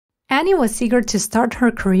Annie was eager to start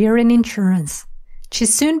her career in insurance. She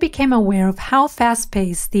soon became aware of how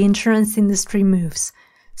fast-paced the insurance industry moves.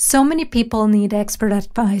 So many people need expert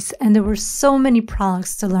advice, and there were so many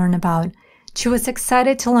products to learn about. She was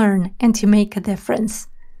excited to learn and to make a difference.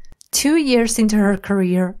 2 years into her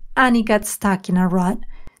career, Annie got stuck in a rut.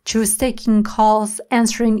 She was taking calls,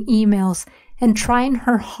 answering emails, and trying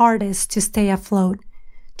her hardest to stay afloat.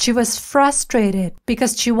 She was frustrated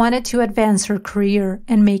because she wanted to advance her career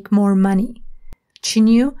and make more money. She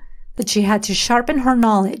knew that she had to sharpen her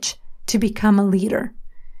knowledge to become a leader.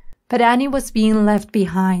 But Annie was being left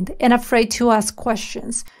behind and afraid to ask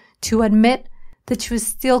questions, to admit that she was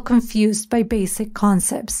still confused by basic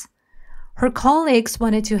concepts. Her colleagues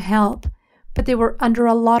wanted to help, but they were under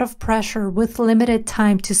a lot of pressure with limited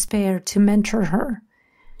time to spare to mentor her.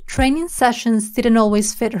 Training sessions didn't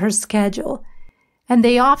always fit her schedule, and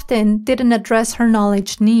they often didn't address her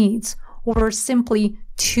knowledge needs or were simply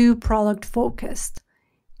too product-focused.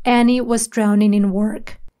 Annie was drowning in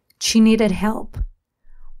work. She needed help.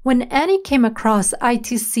 When Annie came across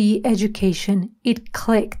ITC education, it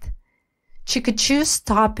clicked. She could choose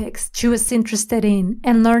topics she was interested in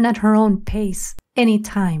and learn at her own pace,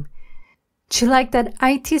 anytime. She liked that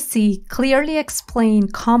ITC clearly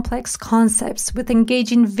explained complex concepts with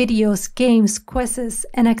engaging videos, games, quizzes,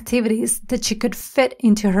 and activities that she could fit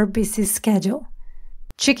into her busy schedule.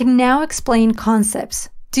 She can now explain concepts,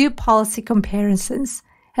 do policy comparisons,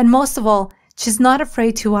 and most of all, she's not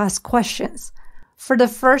afraid to ask questions. For the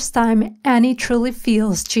first time, Annie truly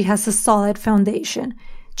feels she has a solid foundation.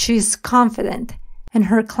 She is confident, and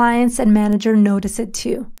her clients and manager notice it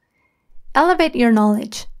too. Elevate your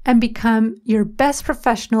knowledge and become your best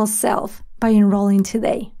professional self by enrolling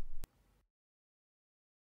today.